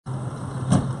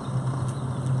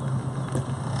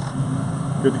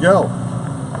Good to go.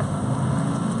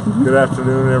 Good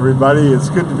afternoon, everybody. It's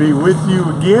good to be with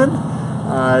you again.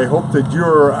 I hope that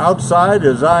you're outside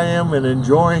as I am and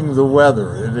enjoying the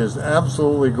weather. It is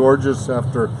absolutely gorgeous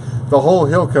after the whole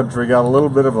hill country got a little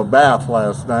bit of a bath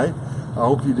last night. I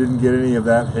hope you didn't get any of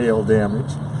that hail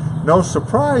damage. No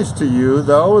surprise to you,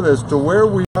 though, as to where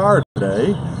we are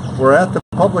today. We're at the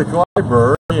public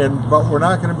library, but we're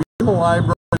not going to be in the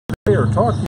library today or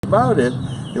talking about it.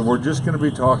 And we're just going to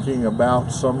be talking about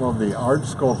some of the art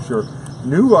sculpture,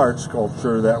 new art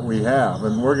sculpture that we have.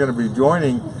 And we're going to be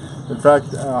joining, in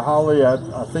fact, Holly,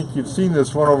 I think you've seen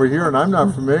this one over here, and I'm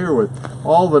not familiar with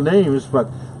all the names, but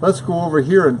let's go over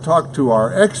here and talk to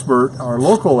our expert, our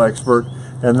local expert,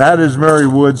 and that is Mary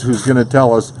Woods, who's going to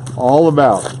tell us all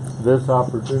about this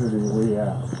opportunity we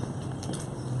have.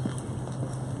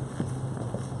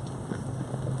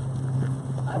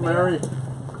 Hi, Mary.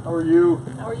 How are you?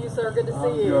 How are you, sir? Good to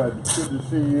see you. Good. Good to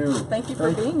see you. Thank you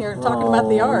for being here and talking about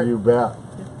the art. You bet.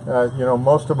 You know,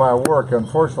 most of my work,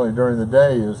 unfortunately, during the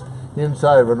day is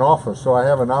inside of an office, so I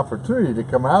have an opportunity to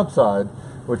come outside,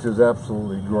 which is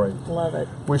absolutely great. Love it.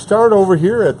 We start over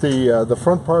here at the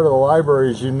front part of the library,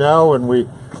 as you know, and we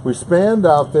spanned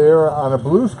out there on a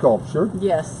blue sculpture.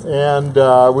 Yes. And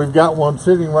we've got one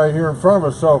sitting right here in front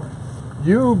of us. So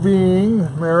you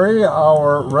being, Mary,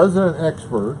 our resident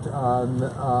expert on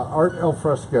Art Al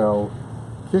Fresco,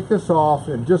 kick us off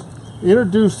and just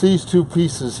introduce these two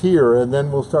pieces here, and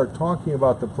then we'll start talking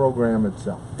about the program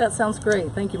itself. That sounds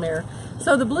great. Thank you, Mayor.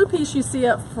 So the blue piece you see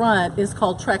up front is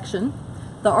called Traction.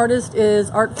 The artist is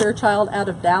Art Fairchild out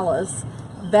of Dallas.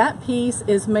 That piece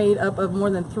is made up of more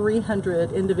than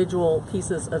 300 individual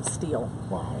pieces of steel.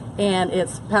 Wow. And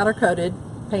it's powder coated,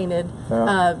 painted,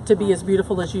 to be as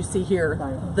beautiful as you see here.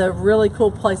 The really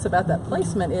cool place about that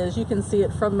placement is you can see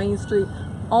it from Main Street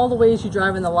all the way as you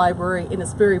drive in the library, and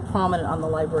it's very prominent on the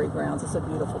library grounds. It's a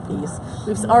beautiful piece.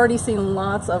 We've already seen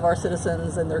lots of our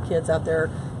citizens and their kids out there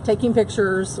taking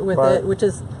pictures with it, which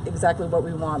is exactly what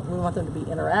we want. We want them to be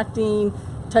interacting,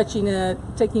 touching it,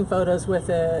 taking photos with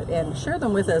it, and share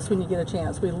them with us when you get a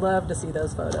chance. We love to see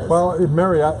those photos. Well,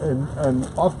 Mary, and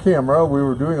off camera, we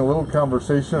were doing a little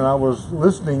conversation, and I was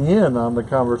listening in on the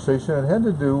conversation. It had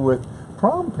to do with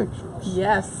prom pictures.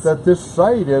 Yes. That this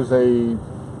site is a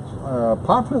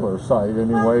popular site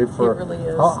anyway. For it really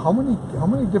is. How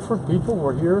many different people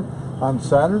were here on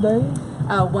Saturday?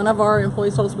 One of our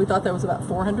employees told us we thought there was about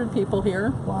 400 people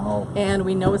here. Wow. And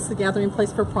we know it's the gathering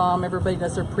place for prom. Everybody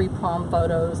does their pre-prom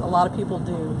photos. A lot of people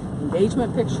do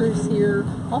engagement pictures here.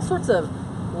 All sorts of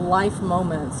life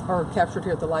moments are captured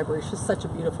here at the library. It's just such a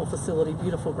beautiful facility,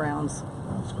 beautiful grounds.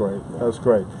 That's great. Yeah. That's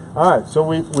great. All right, so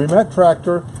we met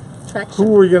Traction.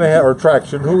 Who are we going to have, or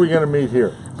Traction? Who are we going to meet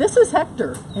here? This is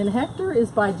Hector, and Hector is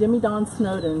by Jimmy Don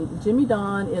Snowden. Jimmy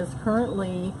Don is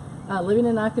currently living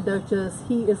in Nacogdoches.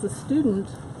 He is a student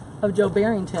of Joe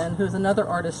Barrington, who's another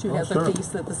artist who has a piece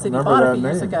that the city bought a few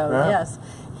years ago. Yeah. Yes.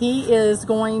 He is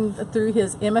going through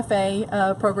his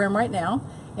MFA program right now,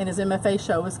 and his MFA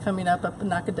show is coming up in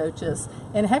Nacogdoches.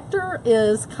 And Hector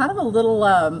is kind of a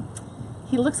little,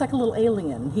 he looks like a little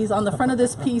alien. He's on the front of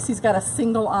this piece. He's got a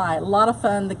single eye. A lot of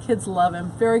fun. The kids love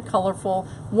him. Very colorful.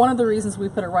 One of the reasons we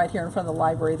put it right here in front of the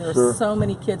library. There are so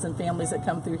many kids and families that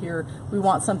come through here. We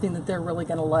want something that they're really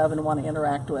going to love and want to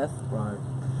interact with. Right.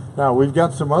 Now, we've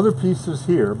got some other pieces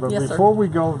here, but before we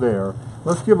go there,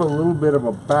 let's give a little bit of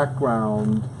a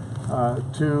background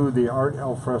to the Art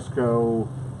Al Fresco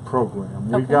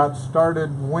program. We got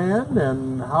started when,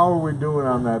 and how are we doing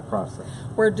on that process?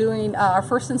 We're doing, our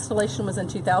first installation was in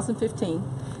 2015,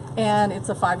 and it's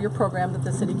a 5-year program that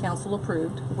the City Council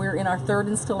approved. We're in our 3rd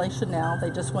installation now. They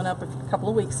just went up a couple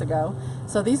of weeks ago.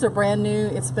 So these are brand new.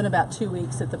 It's been about 2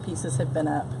 weeks that the pieces have been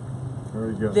up.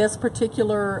 Very good. This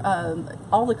particular,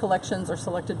 all the collections are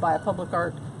selected by a public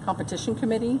art competition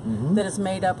committee that is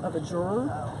made up of a juror,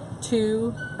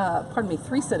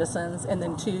 3 citizens, and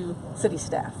then 2 city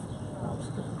staff.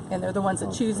 And they're the ones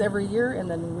that choose every year,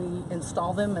 and then we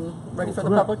install them and ready for the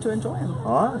public to enjoy them.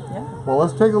 All right. Yeah. Well,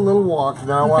 let's take a little walk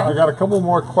now. I got a couple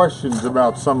more questions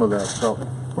about some of that. So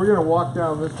we're going to walk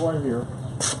down this way here.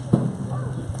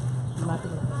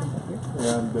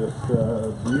 And this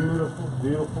beautiful,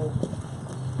 beautiful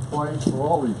place with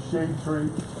all these shade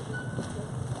trees.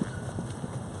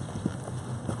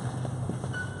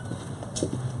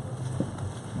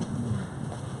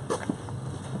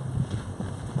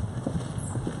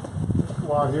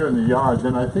 Out here in the yard,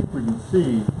 then I think we can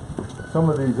see some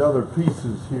of these other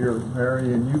pieces here,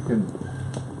 Mary, and you can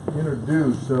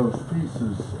introduce those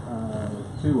pieces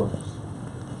to us.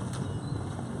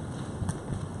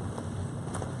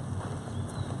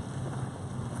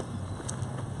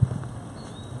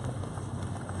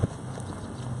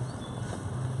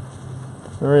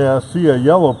 I see a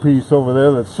yellow piece over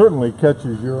there that certainly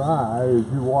catches your eye as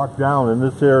you walk down in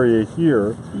this area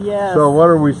here. Yes. So what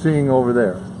are we seeing over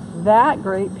there? That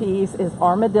great piece is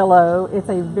Armadillo. It's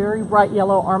a very bright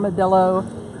yellow armadillo.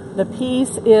 The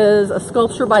piece is a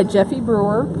sculpture by Jeffy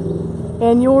Brewer.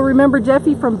 And you'll remember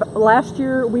Jeffy from last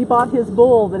year. We bought his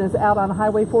bull that is out on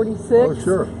Highway 46. Oh,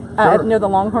 sure. Near the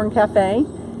Longhorn Cafe.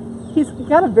 He's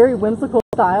got a very whimsical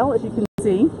style, as you can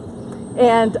see.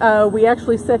 And we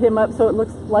actually set him up so it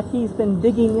looks like he's been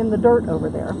digging in the dirt over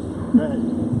there. Okay.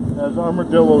 As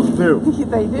armadillos do.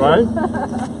 They do. Right?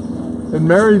 And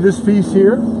Mary, this piece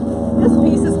here? This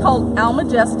piece is called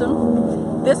Almagestum.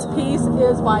 This piece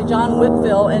is by John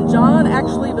Whitfield, and John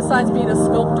actually, besides being a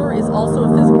sculptor, is also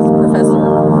a physics professor.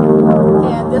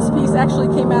 And this piece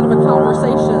actually came out of a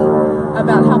conversation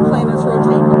about how planets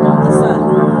rotate around the sun.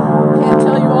 Can't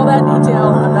tell you all that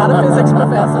detail. I'm not a physics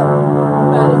professor,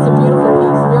 but it's a beautiful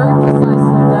piece, very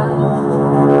precisely done.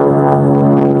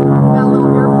 Got a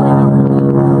little airplane over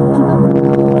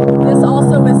here. This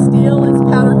also is steel. It's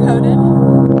powder coated,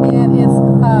 and it's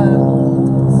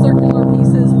circular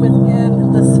pieces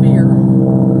within the sphere.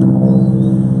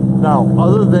 Now,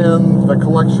 other than the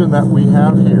collection that we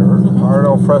have here, Art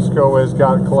Al Fresco has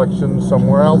got collections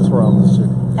somewhere else around the city.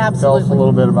 Absolutely. Tell us a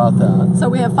little bit about that. So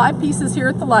we have 5 pieces here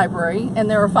at the library, and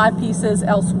there are 5 pieces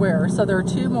elsewhere. So there are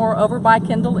 2 more over by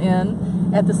Kendall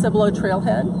Inn at the Cibolo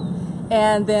Trailhead,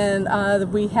 and then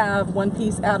we have 1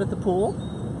 piece out at the pool.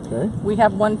 Okay. We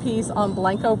have 1 piece on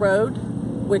Blanco Road,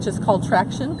 which is called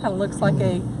Traction. Kind of looks like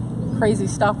a crazy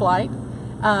stoplight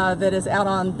that is out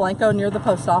on Blanco near the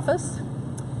post office.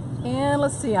 And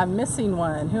let's see, I'm missing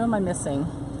one. Who am I missing?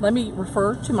 Let me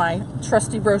refer to my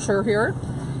trusty brochure here.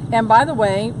 And by the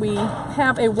way, we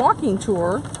have a walking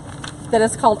tour that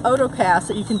is called AutoCast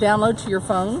that you can download to your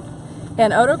phone.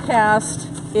 And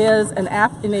AutoCast is an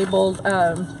app-enabled,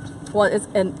 it's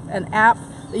an app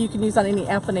that you can use on any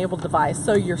app-enabled device.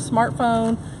 So your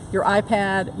smartphone, your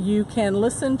iPad, you can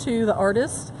listen to the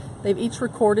artist. They've each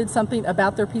recorded something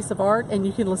about their piece of art, and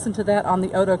you can listen to that on the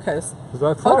AutoCast. Because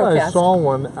I thought I saw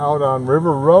one out on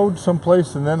River Road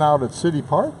someplace, and then out at City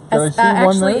Park. Did I see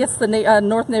one there? Actually, it's the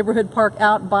North Neighborhood Park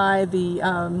out by the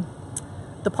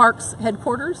park's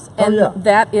headquarters, and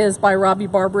that is by Robbie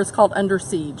Barber. It's called Under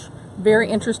Siege. Very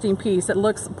interesting piece.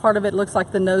 Part of it looks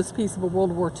like the nose piece of a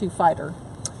World War II fighter.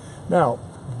 Now,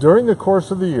 during the course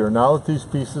of the year, now that these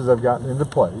pieces have gotten into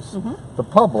place, the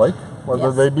public,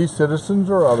 whether they be citizens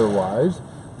or otherwise,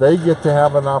 they get to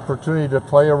have an opportunity to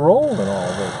play a role in all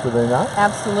of this, do they not?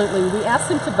 Absolutely. We ask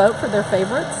them to vote for their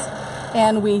favorites,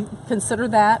 and we consider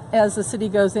that as the city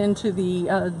goes into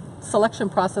the selection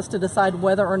process to decide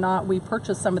whether or not we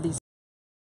purchase some of these.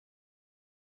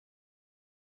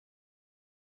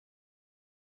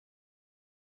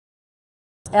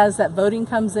 As that voting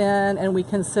comes in and we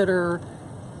consider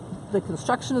the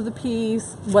construction of the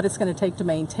piece, what it's going to take to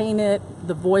maintain it,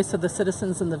 the voice of the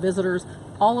citizens and the visitors,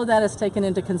 all of that is taken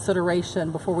into consideration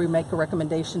before we make a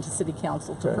recommendation to City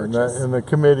Council to purchase. And the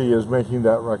committee is making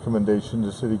that recommendation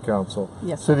to City Council.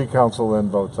 Yes. City Council then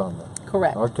votes on that.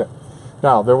 Correct. Okay.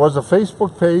 Now, there was a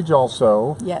Facebook page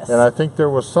also. Yes. And I think there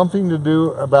was something to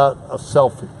do about a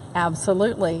selfie.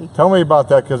 Absolutely. Tell me about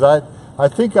that, because I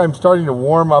think I'm starting to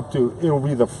warm up to it'll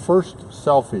be the first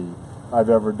selfie I've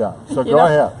ever done. So go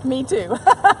ahead. Me too.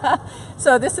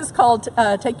 So this is called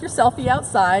Take Your Selfie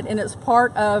Outside, and it's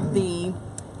part of the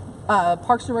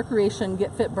Parks and Recreation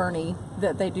Get Fit Boerne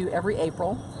that they do every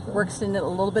April. We're extending it a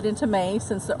little bit into May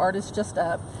since the art is just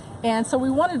up. And so we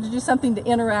wanted to do something to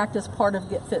interact as part of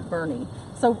Get Fit Boerne.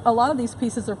 So a lot of these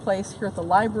pieces are placed here at the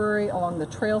library along the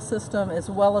trail system, as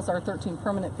well as our 13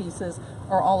 permanent pieces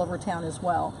are all over town as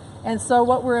well. And so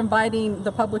what we're inviting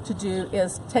the public to do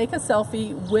is take a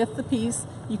selfie with the piece.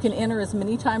 You can enter as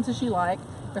many times as you like.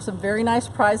 There's some very nice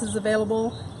prizes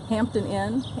available. Hampton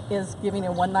Inn is giving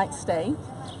a one-night stay.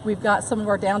 We've got some of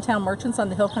our downtown merchants on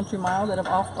the Hill Country Mile that are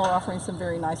offering some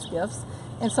very nice gifts.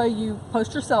 And so you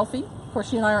post your selfie. Of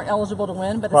course, you and I aren't eligible to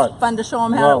win, but it's fun to show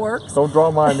them how it works. Don't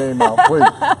draw my name out, please.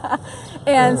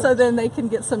 And so then they can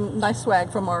get some nice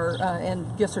swag from our,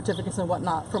 and gift certificates and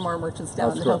whatnot from our merchants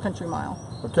down in the Hill Country Mile.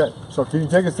 Okay, so can you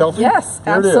take a selfie? Yes,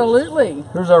 Here absolutely.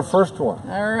 Here's our first one.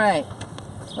 All right,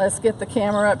 let's get the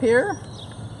camera up here.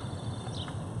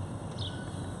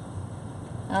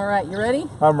 All right, you ready?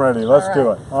 I'm ready. Let's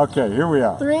do it. Okay, here we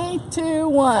are. 3, 2,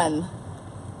 1.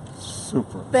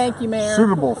 Super. Thank you, Mayor.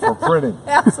 Suitable for printing.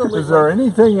 Absolutely. Is there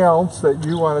anything else that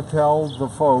you want to tell the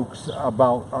folks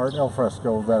about Art Al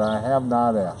Fresco that I have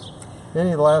not asked?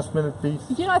 Any last minute piece?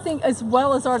 You know, I think as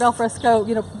well as Art Al Fresco,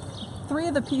 you know, 3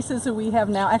 of the pieces that we have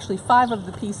now, actually 5 of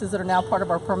the pieces that are now part of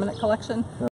our permanent collection,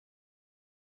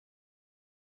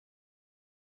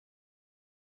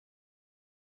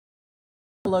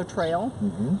 Buffalo Trail.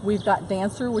 Mm-hmm. We've got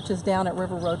Dancer, which is down at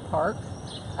River Road Park.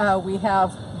 We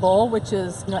have Bull, which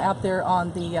is out there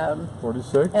on the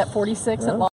 46 at 46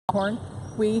 at Longhorn.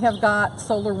 We have got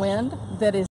Solar Wind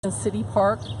that is in City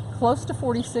Park, close to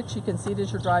 46. You can see it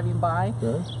as you're driving by.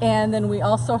 Okay. And then we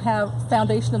also have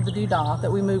Foundation of the Doodah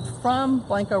that we moved from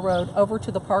Blanco Road over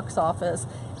to the Parks office.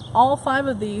 All 5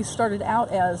 of these started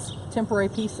out as temporary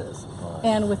pieces,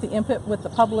 and with the input with the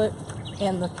public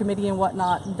and the committee and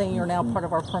whatnot, they are now part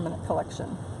of our permanent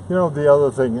collection. You know, the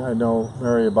other thing I know,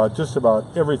 Mary, about just about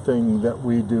everything that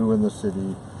we do in the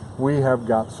city, we have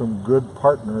got some good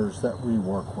partners that we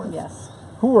work with. Yes.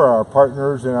 Who are our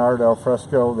partners in Art Al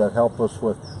Fresco that help us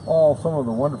with some of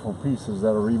the wonderful pieces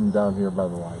that are even down here by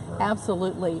the library?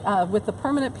 Absolutely. With the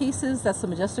permanent pieces, that's the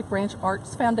Majestic Branch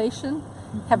Arts Foundation,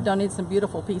 have donated some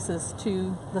beautiful pieces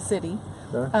to the city.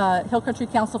 Okay. Hill Country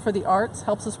Council for the Arts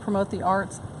helps us promote the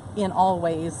arts in all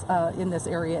ways in this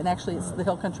area, and actually it's the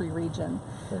Hill Country region.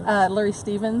 Larry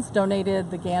Stevens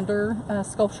donated the Gander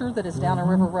sculpture that is down on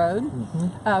River Road.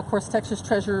 Of course, Texas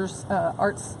Treasures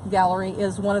Arts Gallery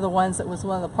is one of the ones that was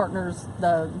one of the partners,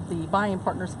 the buying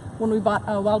partners, when we bought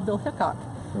Wild Bill Hickok,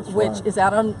 which is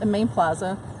out on Main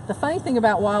Plaza. The funny thing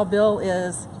about Wild Bill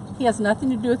is he has nothing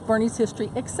to do with Boerne's history,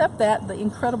 except that the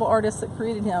incredible artist that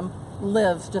created him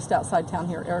lives just outside town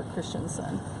here, Eric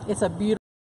Christensen. It's a beautiful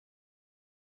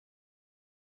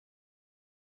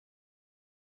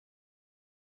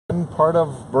part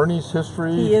of Boerne's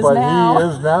history, He is but now. he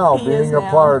is now He being is a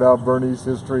now. part of Boerne's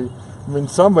history. I mean,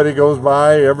 somebody goes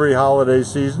by every holiday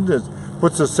season, just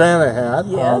puts a Santa hat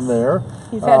on there.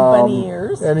 He's had bunny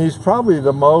ears. And he's probably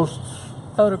the most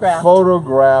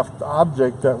photographed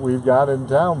object that we've got in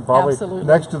town, probably Absolutely.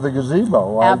 next to the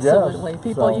gazebo, Absolutely. I guess.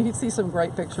 People, So, you can see some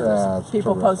great pictures. Yeah, it's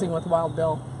People terrific. posing with Wild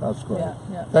Bill. That's great.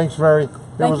 Yeah. Thanks, Mary. It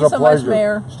Thank was you a so much, pleasure.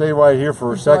 Mayor. Stay right here for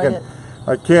a Enjoyed second. it.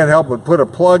 I can't help but put a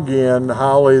plug in,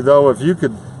 Holly, though. If you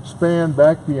could span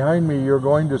back behind me, you're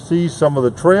going to see some of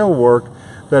the trail work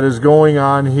that is going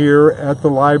on here at the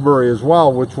library as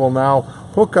well, which will now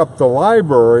hook up the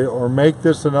library or make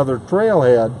this another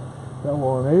trailhead that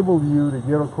will enable you to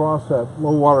get across that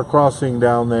low water crossing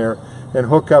down there and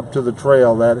hook up to the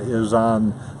trail that is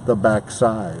on the back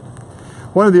side.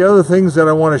 One of the other things that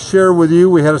I want to share with you,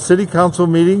 we had a city council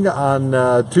meeting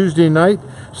on Tuesday night.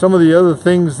 Some of the other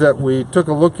things that we took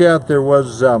a look at, there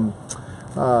was there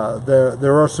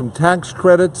are some tax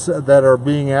credits that are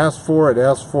being asked for. It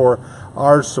asks for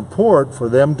our support for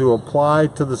them to apply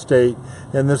to the state,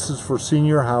 and this is for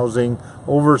senior housing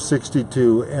over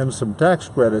 62 and some tax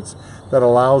credits that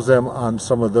allows them on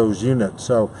some of those units.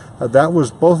 So that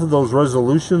was, both of those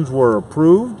resolutions were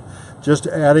approved, just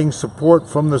adding support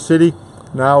from the city.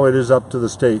 Now it is up to the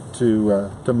state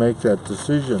to make that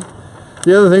decision.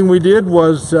 The other thing we did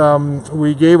was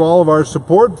we gave all of our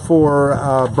support for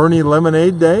Boerne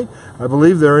Lemonade Day. I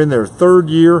believe they're in their 3rd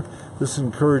year. This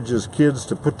encourages kids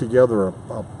to put together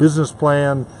a business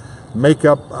plan, make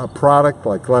up a product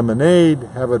like lemonade,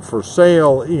 have it for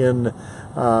sale in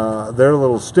their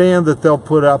little stand that they'll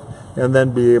put up, and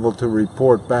then be able to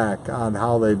report back on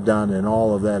how they've done, and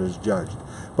all of that is judged.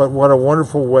 But what a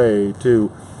wonderful way to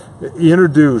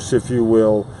introduce, if you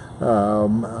will,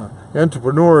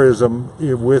 entrepreneurism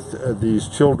with these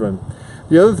children.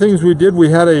 The other things we did, we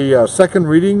had a second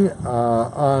reading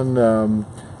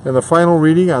and the final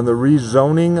reading on the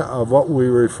rezoning of what we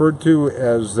referred to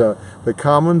as the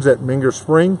Commons at Minger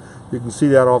Spring. You can see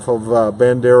that off of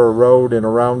Bandera Road and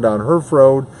around on Herf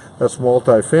Road. That's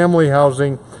multi-family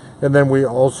housing. And then we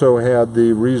also had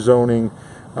the rezoning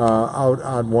out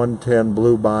on 110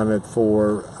 Blue Bonnet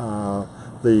for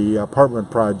the apartment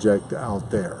project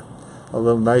out there. A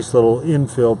nice little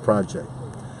infill project.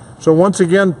 So once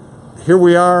again, here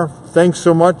we are. Thanks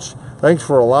so much. Thanks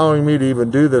for allowing me to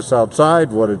even do this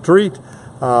outside. What a treat.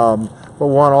 But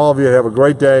want all of you to have a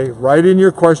great day. Write in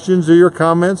your questions or your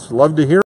comments. Love to hear